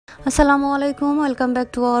আসসালামু আলাইকুম, welcome back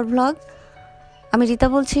to our blog. আমি রিতা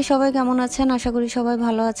বলছি। সবাই কেমন আছেন? আশা করি সবাই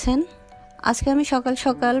ভালো আছেন। আজকে আমি সকাল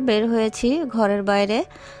সকাল বের হয়েছি ঘরের বাইরে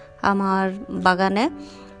আমার বাগানে।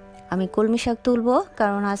 আমি কলমি শাক তুলবো,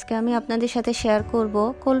 কারণ আজকে আমি আপনাদের সাথে শেয়ার করব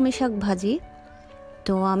কলমি শাক ভাজি।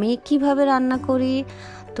 তো আমি কিভাবে রান্না করি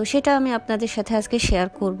তো সেটা আমি আপনাদের সাথে আজকে শেয়ার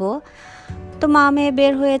করব। তো মা মেয়ে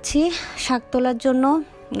বের হয়েছি শাক তোলার জন্য।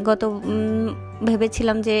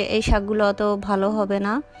 ভেবেছিলাম যে এই শাকগুলো অত ভালো হবে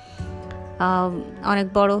না, অনেক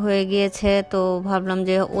বড় হয়ে গিয়েছে, তো ভাবলাম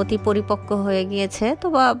যে অতি পরিপক্ক হয়ে গিয়েছে। তো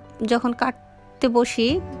যখন কাটতে বসি,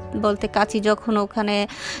 বলতে কাঁচি যখন ওখানে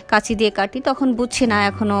কাঁচি দিয়ে কাটি, তখন বুঝছি না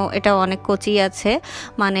এখনও এটা অনেক কচি আছে,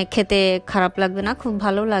 মানে খেতে খারাপ লাগবে না, খুব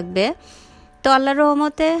ভালো লাগবে। তো আল্লাহর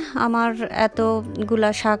রহমতে আমার এতগুলা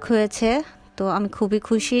শাক হয়েছে, তো আমি খুবই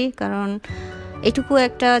খুশি, কারণ এটুকু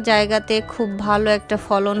একটা জায়গাতে খুব ভালো একটা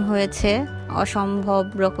ফলন হয়েছে। অসম্ভব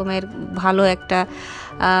রকমের ভালো একটা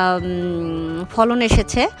ফলন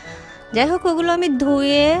এসেছে। যাই হোক, ওগুলো আমি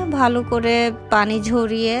ধুয়ে ভালো করে পানি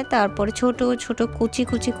ঝরিয়ে তারপরে ছোট ছোট কুচি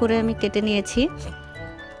কুচি করে আমি কেটে নিয়েছি।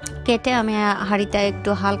 কেটে আমি হাঁড়িতে একটু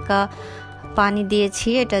হালকা পানি দিয়েছি,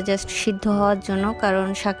 এটা জাস্ট সিদ্ধ হওয়ার জন্য, কারণ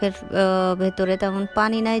শাকের ভেতরে তেমন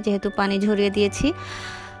পানি নাই, যেহেতু পানি ঝরিয়ে দিয়েছি।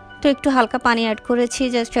 তো একটু হালকা পানি অ্যাড করেছি,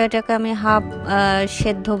 জাস্ট এটাকে আমি হাফ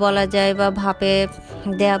সেদ্ধ বলা যায় বা ভাপে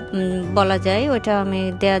দেয়া বলা যায়, ওইটা আমি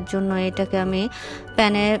দেওয়ার জন্য এটাকে আমি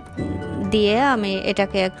প্যানে দিয়ে আমি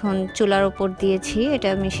এটাকে এখন চুলার উপর দিয়েছি, এটা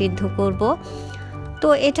আমি সিদ্ধ করব। তো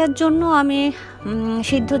এটার জন্য আমি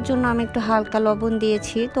সিদ্ধর জন্য আমি একটু হালকা লবণ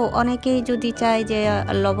দিয়েছি। তো অনেকেই যদি চায় যে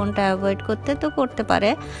লবণটা অ্যাভয়েড করতে, তো করতে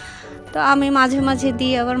পারে। তো আমি মাঝে মাঝে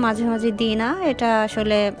দিই, আবার মাঝে মাঝে দিই না, এটা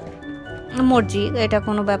আসলে মর্জি, এটা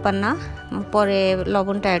কোনো ব্যাপার না, পরে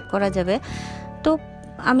লবণটা অ্যাড করা যাবে। তো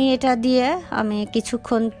আমি এটা দিয়ে আমি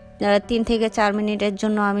কিছুক্ষণ 3 থেকে 4 মিনিটের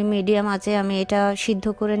জন্য আমি মিডিয়াম আঁচে আমি এটা সিদ্ধ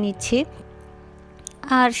করে নিচ্ছি।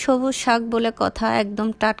 আর সবুজ শাক বলে কথা, একদম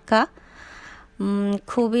টাটকা,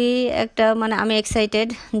 খুবই একটা মানে আমি এক্সাইটেড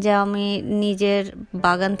যে আমি নিজের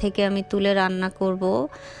বাগান থেকে আমি তুলে রান্না করব।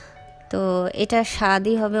 তো এটা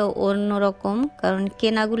স্বাদই হবে অন্যরকম, কারণ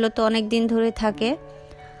কেনাগুলো তো অনেক দিন ধরে থাকে।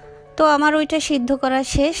 তো আমার ওইটা সিদ্ধ করা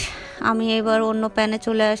শেষ, আমি এবার অন্য প্যানে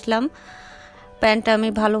চলে আসলাম। প্যানটা আমি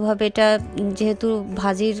ভালোভাবে, এটা যেহেতু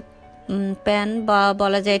ভাজির প্যান বা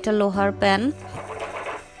বলা যায় এটা লোহার প্যান,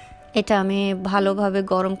 এটা আমি ভালোভাবে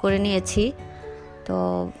গরম করে নিয়েছি। তো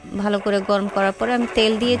ভালো করে গরম করার পরে আমি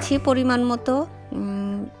তেল দিয়েছি পরিমাণ মতো,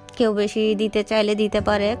 কেউ বেশি দিতে চাইলে দিতে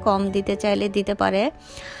পারে, কম দিতে চাইলে দিতে পারে।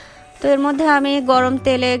 তো এর মধ্যে আমি গরম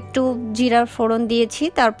তেলে একটু জিরার ফোড়ন দিয়েছি,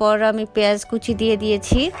 তারপর আমি পেঁয়াজ কুচি দিয়ে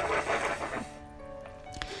দিয়েছি।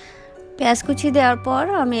 পেঁয়াজ কুচি দেওয়ার পর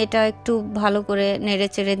আমি এটা একটু ভালো করে নেড়ে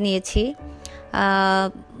চেড়ে নিয়েছি।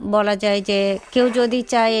 বলা যায় যে কেউ যদি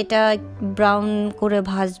চায় এটা ব্রাউন করে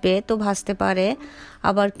ভাজবে তো ভাজতে পারে,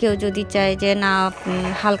 আবার কেউ যদি চায় যে না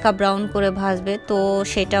হালকা ব্রাউন করে ভাজবে তো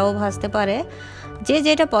সেটাও ভাজতে পারে, যে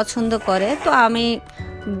যেটা পছন্দ করে। তো আমি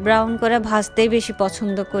ব্রাউন করে ভাজতেই বেশি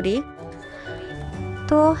পছন্দ করি।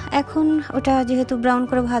 তো এখন ওটা যেহেতু ব্রাউন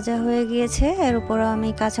করে ভাজা হয়ে গিয়েছে, এর উপর আমি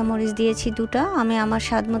কাঁচামরিচ দিয়েছি 2টা, আমি আমার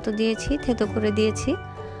স্বাদ মতো দিয়েছি, থেতো করে দিয়েছি।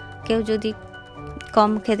 কেউ যদি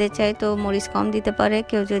কম খেতে চায় তো মরিচ কম দিতে পারে,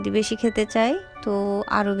 কেউ যদি বেশি খেতে চায় তো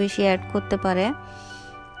আরও বেশি অ্যাড করতে পারে।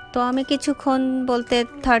 তো আমি কিছুক্ষণ বলতে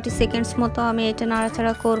 30 সেকেন্ডস মতো আমি এটা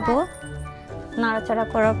নাড়াচাড়া করব। নাড়াচাড়া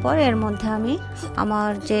করার পর এর মধ্যে আমি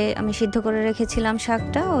আমি সিদ্ধ করে রেখেছিলাম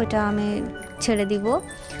শাকটা, ওইটা আমি ছেড়ে দিব।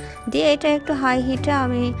 দিয়ে এটা একটু হাই হিটে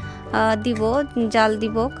আমি জাল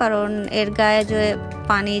দিব, কারণ এর গায়ে যে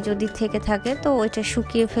পানি যদি থেকে থাকে তো ওইটা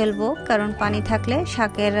শুকিয়ে ফেলবো, কারণ পানি থাকলে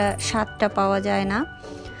শাকের স্বাদটা পাওয়া যায় না।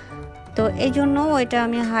 তো এই জন্য ওইটা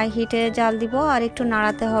আমি হাই হিটে জাল দিব, আর একটু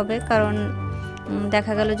নাড়াতে হবে, কারণ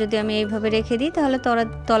দেখা গেল যদি আমি এইভাবে রেখে দিই তাহলে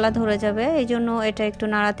তলা ধরে যাবে, এই জন্য এটা একটু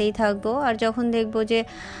নাড়াতেই থাকবো। আর যখন দেখবো যে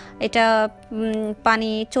এটা পানি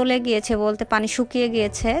চলে গিয়েছে, বলতে পানি শুকিয়ে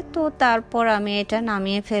গিয়েছে, তো তারপর আমি এটা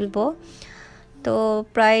নামিয়ে ফেলবো। তো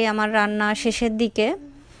প্রায় আমার রান্না শেষের দিকে।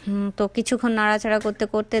 তো কিছুক্ষণ নাড়াচাড়া করতে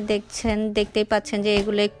করতে দেখতেই পাচ্ছেন যে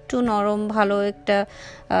এগুলো একটু নরম, ভালো একটা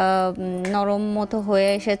নরম মতো হয়ে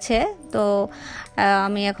এসেছে। তো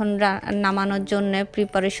আমি এখন নামানোর জন্য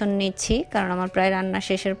প্রিপারেশন নিচ্ছি, কারণ আমার প্রায় রান্না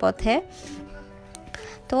শেষের পথে।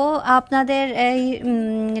 তো আপনাদের এই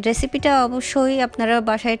রেসিপিটা অবশ্যই আপনারা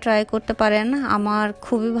বাসায় ট্রাই করতে পারেন, আমার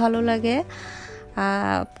খুবই ভালো লাগে।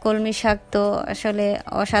 কলমি শাক তো আসলে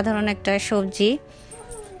অসাধারণ একটা সবজি,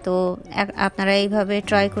 তো আপনারা এইভাবে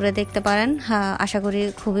ট্রাই করে দেখতে পারেন, আশা করি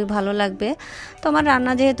খুবই ভালো লাগবে। তো আমার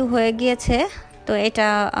রান্না যেহেতু হয়ে গিয়েছে, তো এটা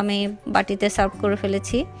আমি বাটিতে সার্ভ করে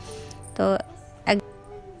ফেলেছি। তো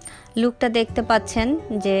লুকটা দেখতে পাচ্ছেন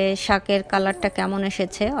যে শাকের কালারটা কেমন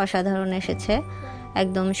এসেছে, অসাধারণ এসেছে,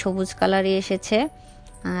 একদম সবুজ কালারই এসেছে।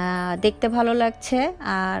 দেখতে ভালো লাগছে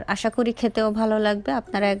আর আশা করি খেতেও ভালো লাগবে।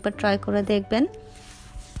 আপনারা একবার ট্রাই করে দেখবেন।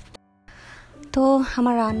 তো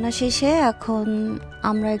আমার রান্না শেষে এখন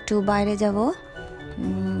আমরা একটু বাইরে যাব,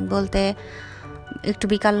 বলতে একটু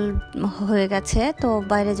বিকাল হয়ে গেছে, তো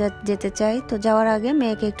বাইরে যেতে চাই। তো যাওয়ার আগে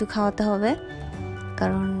মেয়েকে একটু খাওয়াতে হবে,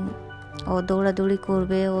 কারণ ও দৌড়াদৌড়ি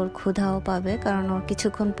করবে, ওর ক্ষুধাও পাবে, কারণ ওর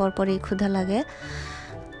কিছুক্ষণ পরপরই ক্ষুধা লাগে।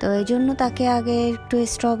 তো এই জন্য তাকে আগে একটু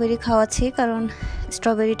স্ট্রবেরি খাওয়াচ্ছি, কারণ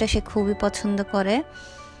স্ট্রবেরিটা সে খুবই পছন্দ করে।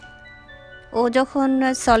 ও যখন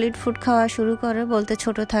সলিড ফুড খাওয়া শুরু করে, বলতে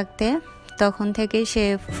ছোট থাকতে, তখন থেকেই সে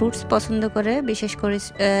ফ্রুটস পছন্দ করে, বিশেষ করে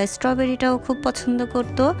স্ট্রবেরিটাও খুব পছন্দ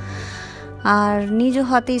করত। আর নিজ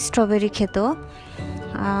হাতে স্ট্রবেরি খেত,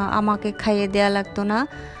 আমাকে খাইয়ে দেওয়া লাগতো না।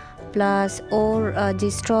 প্লাস ওর যে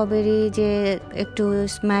স্ট্রবেরি যে একটু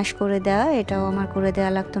স্ম্যাশ করে দেওয়া, এটাও আমার করে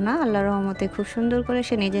দেওয়া লাগতো না। আল্লাহর রহমতে খুব সুন্দর করে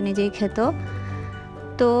সে নিজেই খেত।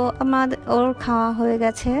 তো আমাদের ওর খাওয়া হয়ে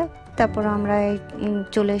গেছে, তারপর আমরা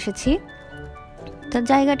চলে এসেছি। তো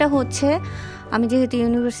জায়গাটা হচ্ছে, আমি যেহেতু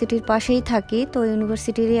ইউনিভার্সিটির পাশেই থাকি, তো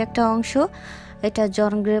ইউনিভার্সিটিরই একটা অংশ, এটা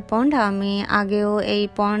জনগ্রে পন্ড। আমি আগেও এই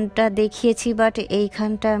পন্ডটা দেখিয়েছি, বাট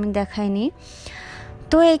এইখানটা আমি দেখাইনি।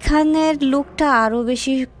 তো এখানের লুকটা আরও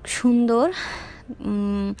বেশি সুন্দর।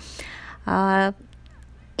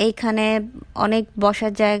 এইখানে অনেক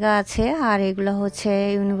বসার জায়গা আছে, আর এগুলো হচ্ছে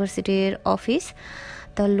ইউনিভার্সিটির অফিস।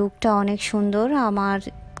 তো লুকটা অনেক সুন্দর, আমার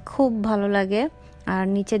খুব ভালো লাগে। আর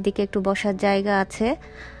নিচের দিকে একটু বসার জায়গা আছে।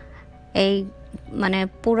 এই মানে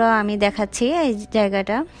পুরো আমি দেখাচ্ছি এই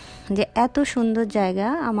জায়গাটা, যে এত সুন্দর জায়গা,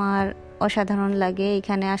 আমার অসাধারণ লাগে।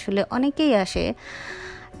 এখানে আসলে অনেকেই আসে।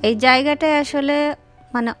 এই জায়গাটায় আসলে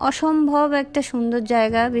মানে অসম্ভব একটা সুন্দর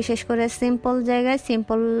জায়গা, বিশেষ করে সিম্পল জায়গায়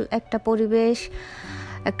সিম্পল একটা পরিবেশ,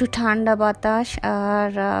 একটু ঠান্ডা বাতাস,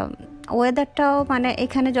 আর ওয়েদারটাও মানে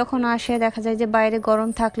এখানে যখন আসে দেখা যায় যে বাইরে গরম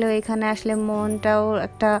থাকলেও এখানে আসলে মনটাও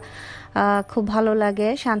একটা খুব ভালো লাগে,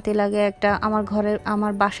 শান্তি লাগে। একটা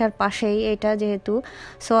আমার বাসার পাশেই এটা যেহেতু,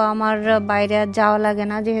 সো আমার বাইরে আর যাওয়া লাগে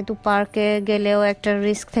না, যেহেতু পার্কে গেলেও একটা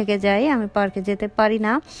রিস্ক থেকে যায়, আমি পার্কে যেতে পারি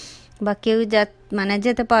না, বা কেউ মানে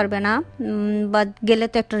যেতে পারবে না, বা গেলে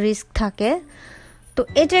তো একটা রিস্ক থাকে। তো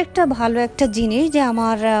এটা একটা ভালো একটা জিনিস যে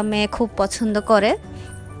আমার মেয়ে খুব পছন্দ করে।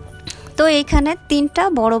 তো এইখানে 3টা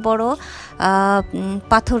বড় বড়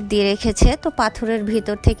পাথর দিয়ে রেখেছে, তো পাথরের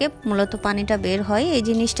ভিতর থেকে মূলত পানিটা বের হয়। এই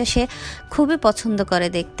জিনিসটা সে খুবই পছন্দ করে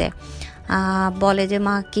দেখতে, বলে যে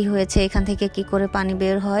মা কি হয়েছে, এখান থেকে কি করে পানি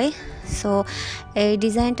বের হয়। সো এই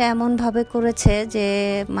ডিজাইনটা এমনভাবে করেছে যে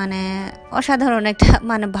মানে অসাধারণ একটা,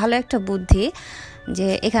 মানে ভালো একটা বুদ্ধি, যে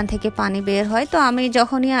এখান থেকে পানি বের হয়। তো আমি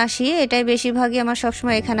যখনই আসি, এটাই বেশিরভাগই আমার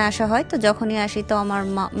সবসময় এখানে আসা হয়, তো যখনই আসি তো আমার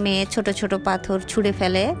মেয়ে ছোট ছোট পাথর ছুঁড়ে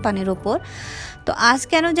ফেলে পানির উপর। তো আজ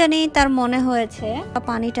কেন জানি তার মনে হয়েছে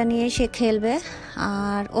পানিটা নিয়ে সে খেলবে।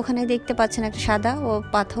 আর ওখানে দেখতে পাচ্ছেন একটা সাদা ও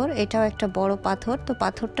পাথর, এটাও একটা বড় পাথর। তো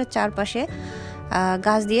পাথরটা চারপাশে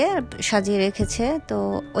গাছ দিয়ে সাজিয়ে রেখেছে, তো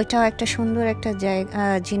ওইটাও একটা সুন্দর একটা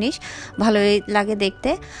জিনিস, ভালোই লাগে দেখতে।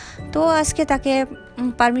 তো আজকে তাকে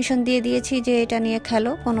পারমিশন দিয়ে দিয়েছি যে এটা নিয়ে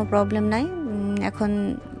খেলো, কোনো প্রবলেম নাই। এখন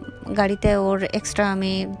গাড়িতে ওর এক্সট্রা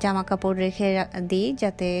আমি জামা কাপড় রেখে দিই,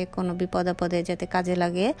 যাতে কোনো বিপদ আপদে যাতে কাজে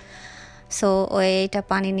লাগে। সো ও এটা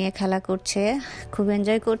পানি নিয়ে খেলা করছে, খুব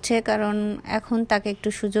এনজয় করছে, কারণ এখন তাকে একটু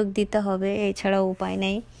সুযোগ দিতে হবে, এছাড়া উপায়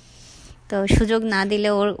নেই। তো সুযোগ না দিলে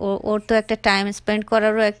ওর তো একটা টাইম স্পেন্ড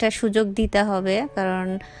করারও একটা সুযোগ দিতে হবে, কারণ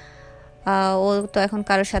ও তো এখন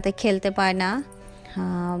কারোর সাথে খেলতে পায় না,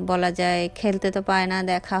 বলা যায় খেলতে তো পায় না,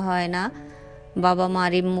 দেখা হয় না, বাবা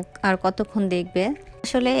মারই মুখ আর কতক্ষণ দেখবে।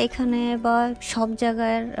 আসলে এখানে বা সব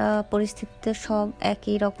জায়গার পরিস্থিতিতে সব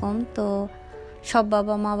একই রকম। তো সব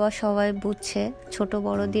বাবা মা বা সবাই বুঝছে, ছোট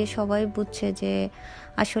বড় দিয়ে সবাই বুঝছে যে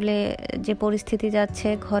আসলে যে পরিস্থিতি যাচ্ছে,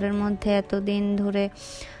 ঘরের মধ্যে এতদিন ধরে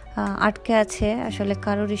আটকে আছে, আসলে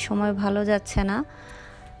কারোরই সময় ভালো যাচ্ছে না।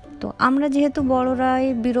 তো আমরা যেহেতু বড়রাই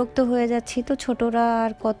বিরক্ত হয়ে যাচ্ছি, তো ছোটরা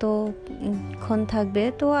আর কতক্ষণ থাকবে।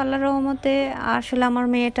 তো আল্লাহর রহমতে আসলে আমার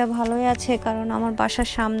মেয়েটা ভালোই আছে, কারণ আমার বাসার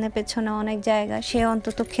সামনে পেছনে অনেক জায়গা, সে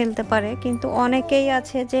অন্তত খেলতে পারে। কিন্তু অনেকেই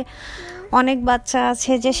আছে যে, অনেক বাচ্চা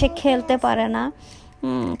আছে যে সে খেলতে পারে না,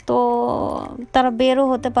 তো তারা বেরও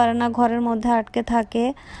হতে পারে না, ঘরের মধ্যে আটকে থাকে,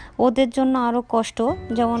 ওদের জন্য আরও কষ্ট।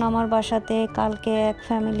 যেমন আমার বাসাতে কালকে এক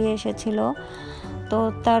ফ্যামিলি এসেছিল, তো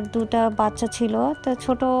তার 2টা বাচ্চা ছিল। তো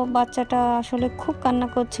ছোট বাচ্চাটা আসলে খুব কান্না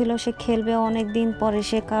করছিল, সে খেলবে, অনেক দিন পরে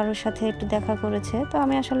সে কারোর সাথে একটু দেখা করেছে। তো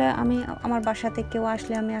আমি আমার বাসাতে কেউ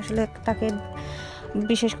আসলে আমি আসলে তাকে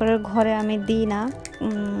বিশেষ করে ঘরে আমি দিই না।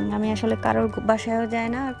 আমি আসলে কারোর বাসায়ও যাই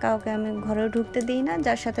না, আর কাউকে আমি ঘরেও ঢুকতে দিই না।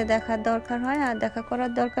 যার সাথে দেখার দরকার হয় আর দেখা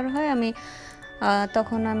করার দরকার হয় আমি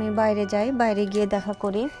তখন আমি বাইরে যাই, বাইরে গিয়ে দেখা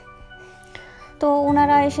করি। তো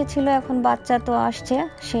ওনারা এসেছিল, এখন বাচ্চা তো আসছে,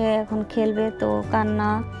 সে এখন খেলবে, তো কান্না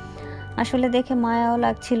আসলে দেখে মায়াও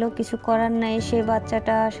লাগছিল, কিছু করার নাই। সে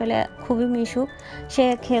বাচ্চাটা আসলে খুবই মিশুক, সে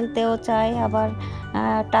খেলতেও চায়, আবার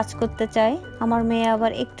টাচ করতে চায়। আমার মেয়ে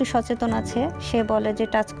আবার একটু সচেতন আছে, সে বলে যে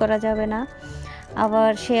টাচ করা যাবে না,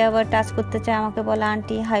 আবার সে আবার টাচ করতে চায়, আমাকে বলে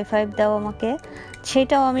আন্টি হাই ফাইভ দাও আমাকে।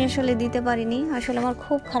 সেটাও আমি আসলে দিতে পারিনি। আসলে আমার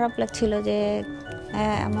খুব খারাপ লাগছিল যে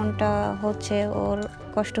এমনটা হচ্ছে, ওর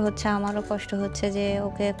কষ্ট হচ্ছে, আমারও কষ্ট হচ্ছে যে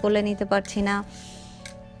ওকে কোলে নিতে পারছি না।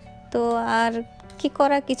 তো আর কি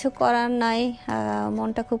করা, কিছু করার নাই।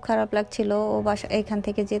 মনটা খুব খারাপ লাগছিল, ও বাসা এখান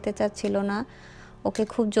থেকে যেতে চাচ্ছিল না, ওকে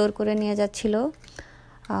খুব জোর করে নিয়ে যাচ্ছিল।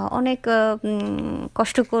 অনেক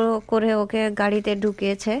কষ্ট করে ওকে গাড়িতে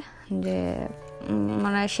ঢুকিয়েছে, যে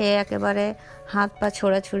মানে সে একেবারে হাত পা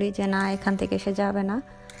ছোড়াছুড়ি যে না এখান থেকে সে যাবে না।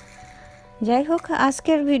 যাই হোক,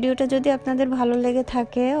 আজকের ভিডিওটা যদি আপনাদের ভালো লেগে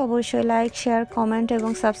থাকে অবশ্যই লাইক, শেয়ার, কমেন্ট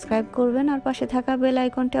এবং সাবস্ক্রাইব করবেন, আর পাশে থাকা বেল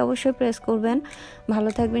আইকনটি অবশ্যই প্রেস করবেন। ভালো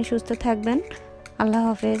থাকবেন, সুস্থ থাকবেন, আল্লাহ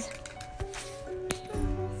হাফেজ।